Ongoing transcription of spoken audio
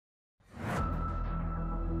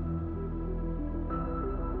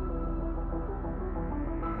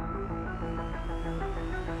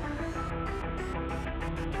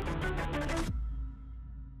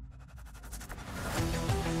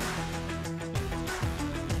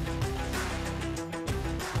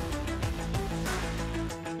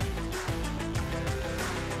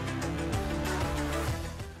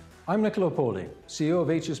I'm Nicola Poli, CEO of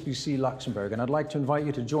HSBC Luxembourg, and I'd like to invite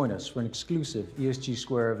you to join us for an exclusive ESG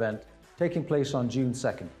Square event taking place on June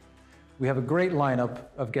 2nd. We have a great lineup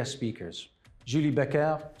of guest speakers. Julie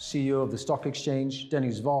Becker, CEO of the Stock Exchange,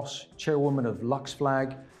 Denise Voss, Chairwoman of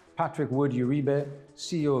LuxFlag, Patrick Wood-Uribe,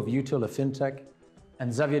 CEO of Util, a fintech,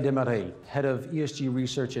 and Xavier Desmarais, Head of ESG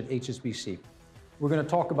Research at HSBC. We're going to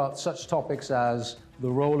talk about such topics as the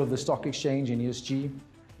role of the stock exchange in ESG,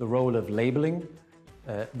 the role of labeling,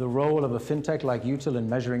 the role of a fintech like Util in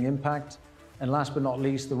measuring impact, and last but not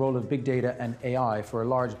least, the role of big data and AI for a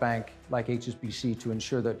large bank like HSBC to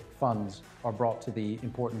ensure that funds are brought to the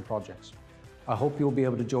important projects. I hope you'll be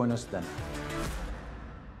able to join us then.